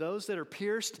 And for those that are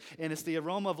pierced and it's the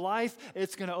aroma of life,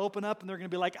 it's going to open up and they're going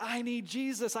to be like, I need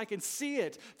Jesus. I can see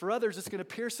it. For others, it's going to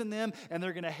pierce in them and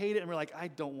they're going to hate it. And we're like, I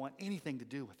don't want anything to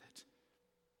do with it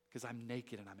because I'm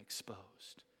naked and I'm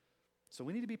exposed. So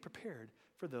we need to be prepared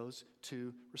for those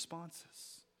two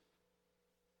responses.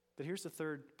 But here's the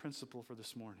third principle for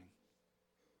this morning.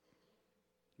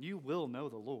 You will know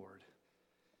the Lord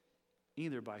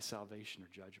either by salvation or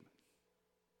judgment.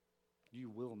 You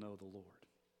will know the Lord.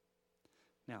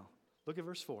 Now, look at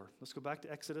verse 4. Let's go back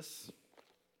to Exodus.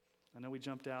 I know we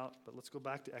jumped out, but let's go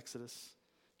back to Exodus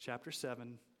chapter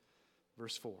 7,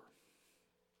 verse 4.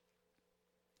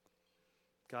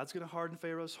 God's going to harden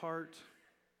Pharaoh's heart.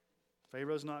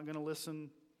 Pharaoh's not going to listen.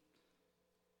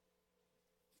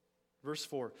 Verse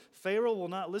 4, Pharaoh will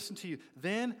not listen to you.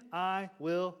 Then I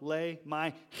will lay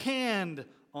my hand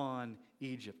on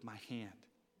Egypt, my hand.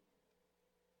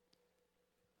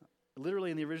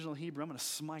 Literally in the original Hebrew, I'm going to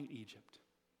smite Egypt.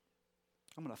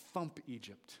 I'm going to thump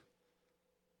Egypt.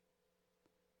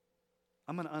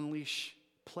 I'm going to unleash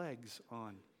plagues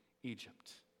on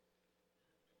Egypt.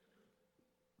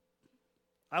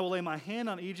 I will lay my hand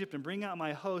on Egypt and bring out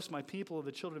my host, my people of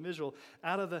the children of Israel,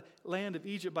 out of the land of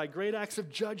Egypt by great acts of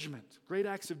judgment. Great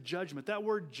acts of judgment. That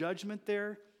word judgment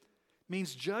there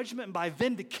means judgment by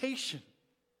vindication.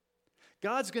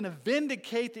 God's going to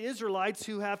vindicate the Israelites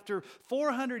who, after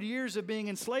 400 years of being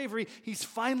in slavery, he's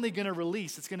finally going to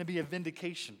release. It's going to be a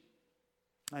vindication.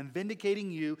 I'm vindicating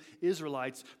you,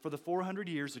 Israelites, for the 400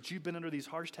 years that you've been under these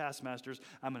harsh taskmasters.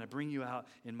 I'm going to bring you out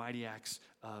in mighty acts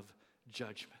of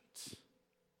judgment.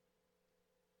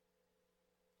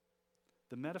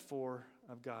 The metaphor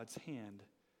of God's hand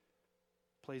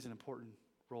plays an important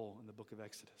role in the book of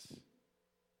Exodus.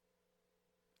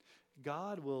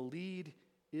 God will lead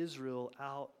Israel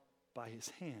out by his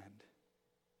hand.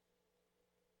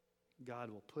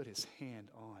 God will put his hand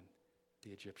on the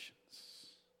Egyptians.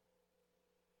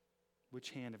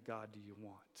 Which hand of God do you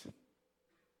want?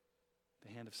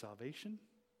 The hand of salvation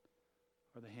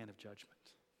or the hand of judgment?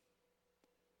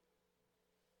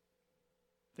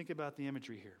 Think about the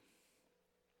imagery here.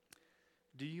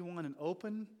 Do you want an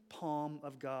open palm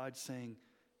of God saying,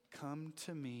 come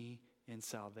to me in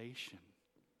salvation?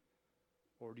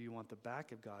 Or do you want the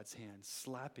back of God's hand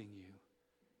slapping you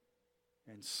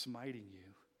and smiting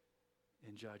you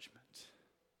in judgment?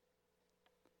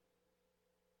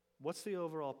 What's the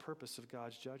overall purpose of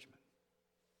God's judgment?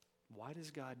 Why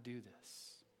does God do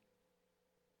this?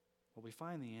 Well, we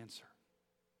find the answer.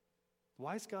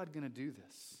 Why is God going to do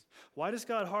this? Why does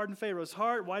God harden Pharaoh's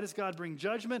heart? Why does God bring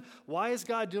judgment? Why is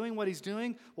God doing what he's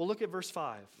doing? Well, look at verse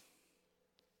 5.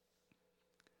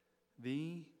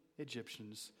 The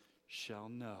Egyptians shall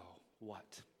know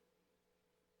what?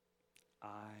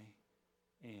 I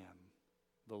am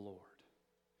the Lord.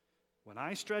 When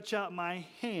I stretch out my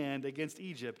hand against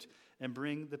Egypt and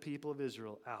bring the people of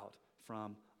Israel out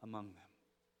from among them.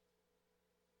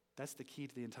 That's the key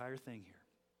to the entire thing here.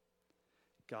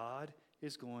 God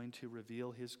is going to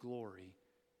reveal his glory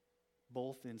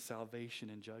both in salvation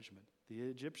and judgment. The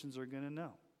Egyptians are going to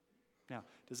know. Now,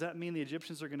 does that mean the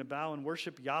Egyptians are going to bow and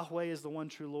worship Yahweh as the one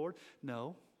true Lord?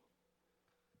 No.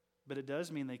 But it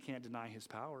does mean they can't deny his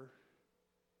power.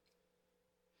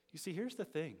 You see, here's the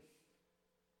thing.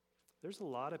 There's a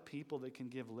lot of people that can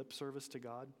give lip service to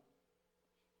God.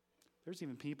 There's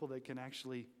even people that can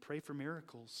actually pray for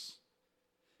miracles.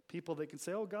 People that can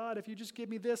say, oh God, if you just give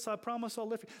me this, I promise I'll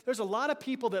live. There's a lot of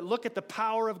people that look at the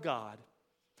power of God,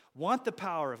 want the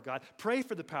power of God, pray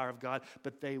for the power of God,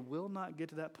 but they will not get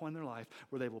to that point in their life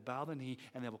where they will bow the knee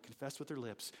and they will confess with their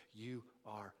lips, you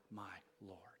are my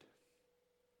Lord.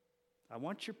 I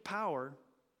want your power,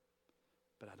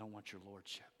 but I don't want your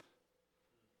lordship.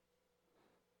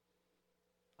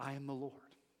 I am the Lord.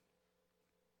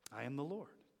 I am the Lord.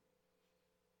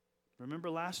 Remember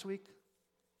last week?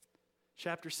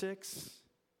 Chapter 6,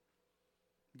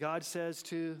 God says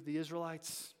to the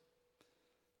Israelites,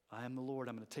 I am the Lord.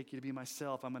 I'm going to take you to be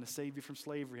myself. I'm going to save you from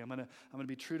slavery. I'm going to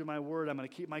be true to my word. I'm going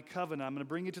to keep my covenant. I'm going to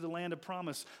bring you to the land of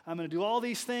promise. I'm going to do all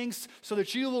these things so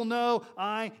that you will know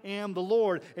I am the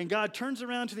Lord. And God turns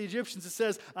around to the Egyptians and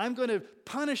says, I'm going to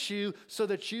punish you so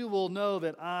that you will know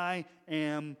that I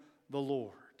am the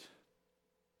Lord.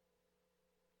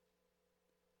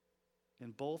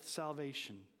 In both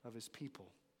salvation of his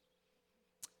people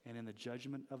and in the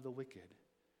judgment of the wicked,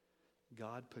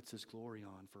 God puts his glory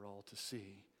on for all to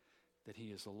see that he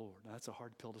is the Lord. Now, that's a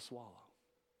hard pill to swallow.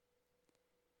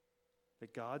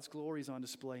 That God's glory is on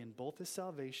display in both his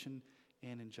salvation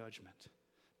and in judgment.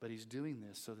 But he's doing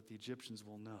this so that the Egyptians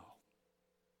will know.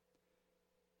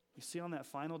 You see, on that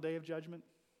final day of judgment,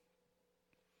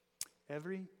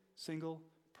 Every single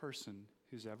person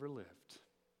who's ever lived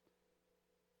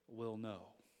will know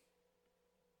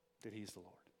that he's the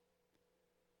Lord.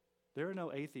 There are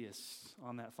no atheists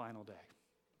on that final day.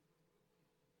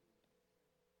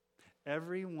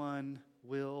 Everyone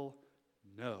will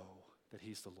know that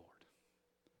he's the Lord.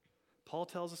 Paul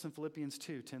tells us in Philippians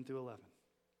 2, 10 through 11.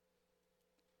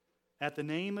 At the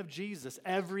name of Jesus,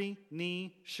 every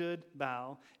knee should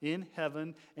bow in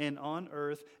heaven and on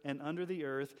earth and under the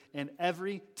earth, and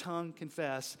every tongue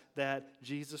confess that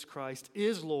Jesus Christ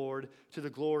is Lord, to the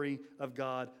glory of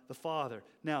God the Father.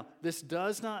 Now, this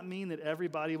does not mean that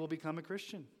everybody will become a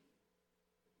Christian.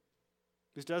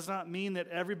 This does not mean that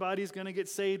everybody's going to get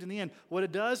saved in the end. What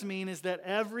it does mean is that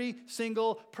every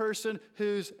single person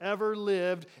who's ever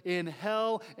lived in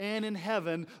hell and in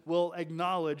heaven will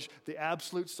acknowledge the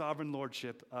absolute sovereign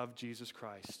lordship of Jesus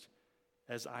Christ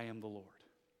as I am the Lord.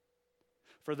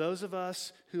 For those of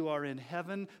us who are in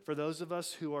heaven, for those of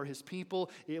us who are his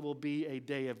people, it will be a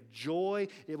day of joy.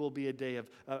 It will be a day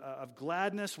of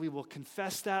gladness. We will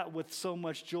confess that with so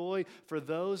much joy. For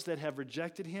those that have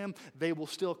rejected him, they will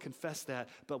still confess that,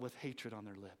 but with hatred on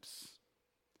their lips.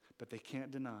 But they can't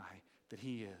deny that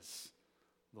he is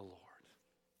the Lord.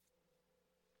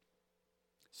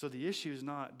 So the issue is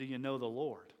not, do you know the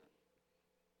Lord?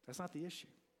 That's not the issue.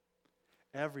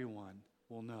 Everyone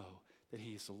will know that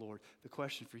he is the Lord. The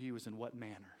question for you is, in what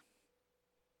manner?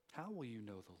 How will you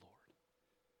know the Lord?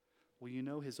 Will you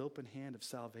know his open hand of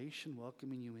salvation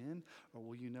welcoming you in, or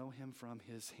will you know him from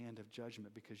his hand of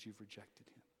judgment because you've rejected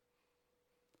him?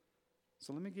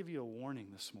 So let me give you a warning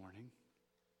this morning.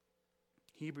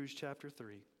 Hebrews chapter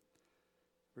 3,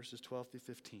 verses 12 through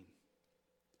 15.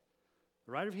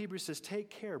 The writer of Hebrews says, "Take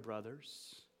care,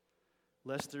 brothers,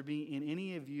 lest there be in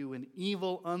any of you an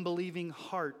evil, unbelieving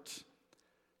heart,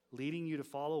 leading you to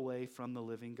fall away from the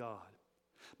living God.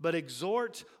 But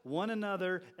exhort one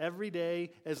another every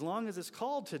day, as long as it's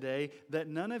called today, that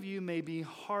none of you may be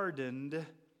hardened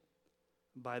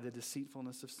by the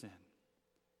deceitfulness of sin.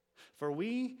 For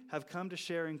we have come to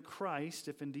share in Christ,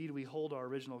 if indeed we hold our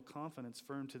original confidence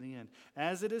firm to the end.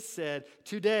 As it is said,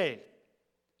 today,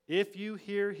 if you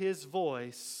hear his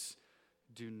voice,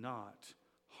 do not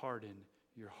harden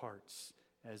your hearts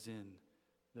as in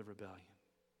the rebellion."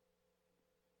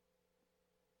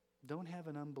 Don't have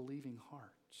an unbelieving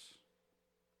heart.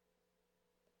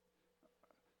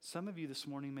 Some of you this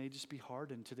morning may just be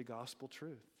hardened to the gospel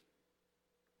truth.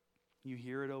 You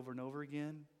hear it over and over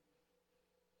again,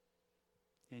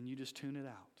 and you just tune it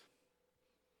out.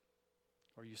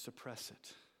 Or you suppress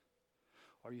it.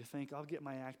 Or you think, I'll get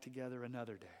my act together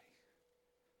another day.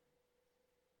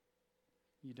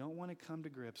 You don't want to come to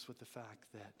grips with the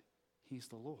fact that he's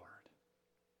the Lord.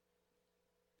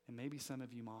 And maybe some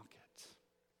of you mock it.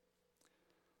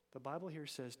 The Bible here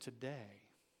says today,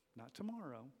 not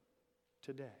tomorrow,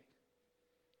 today,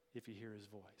 if you hear his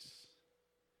voice.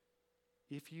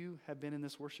 If you have been in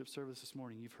this worship service this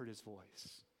morning, you've heard his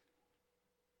voice.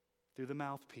 Through the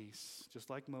mouthpiece, just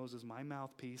like Moses, my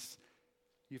mouthpiece,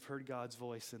 you've heard God's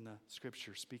voice in the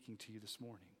scripture speaking to you this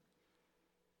morning.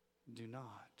 Do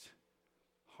not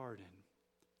harden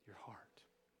your heart.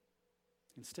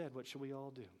 Instead, what should we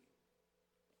all do?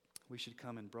 We should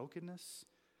come in brokenness.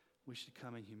 We should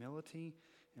come in humility,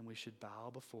 and we should bow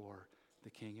before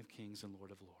the King of Kings and Lord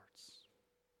of Lords.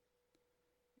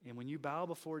 And when you bow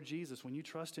before Jesus, when you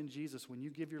trust in Jesus, when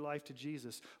you give your life to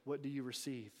Jesus, what do you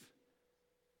receive?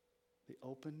 The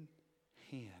open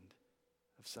hand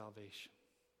of salvation.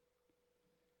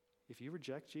 If you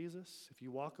reject Jesus, if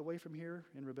you walk away from here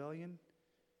in rebellion,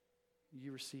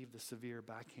 you receive the severe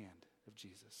backhand of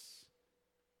Jesus.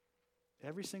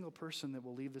 Every single person that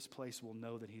will leave this place will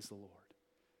know that he's the Lord.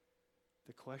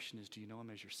 The question is, do you know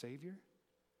him as your Savior,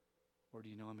 or do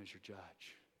you know him as your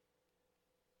judge?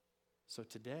 So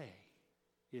today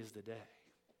is the day.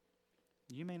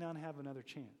 You may not have another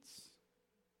chance.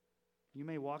 You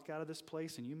may walk out of this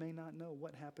place and you may not know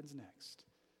what happens next.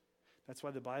 That's why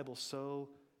the Bible's so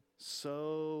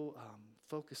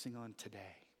focusing on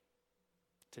today.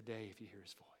 Today, if you hear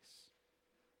his voice,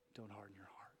 don't harden your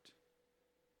heart.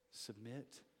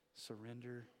 Submit,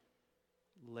 surrender,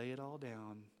 lay it all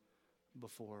down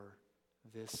before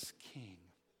this King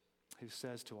who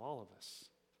says to all of us,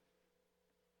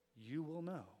 you will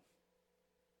know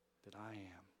that I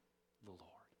am the Lord.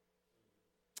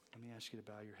 Let me ask you to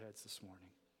bow your heads this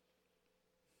morning.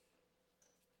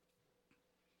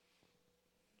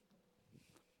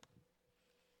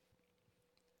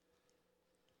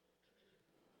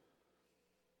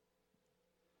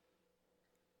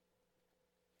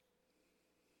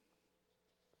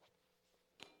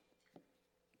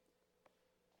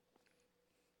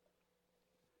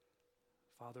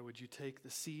 Father, would you take the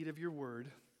seed of your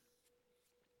word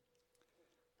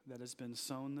that has been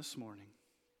sown this morning,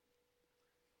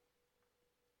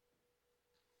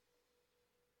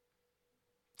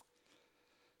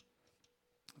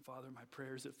 Father, my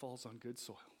prayer is it falls on good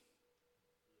soil.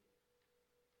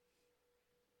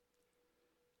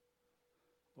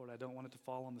 Lord, I don't want it to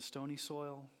fall on the stony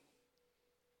soil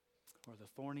or the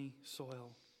thorny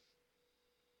soil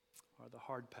or the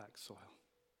hard-packed soil.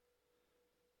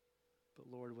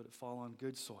 But Lord, would it fall on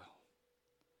good soil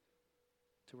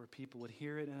to where people would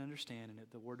hear it and understand, and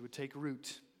the word would take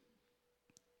root,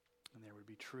 and there would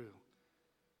be true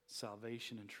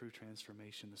salvation and true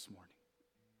transformation this morning.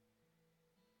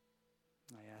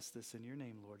 I ask this in your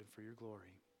name, Lord, and for your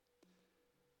glory.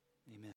 Amen.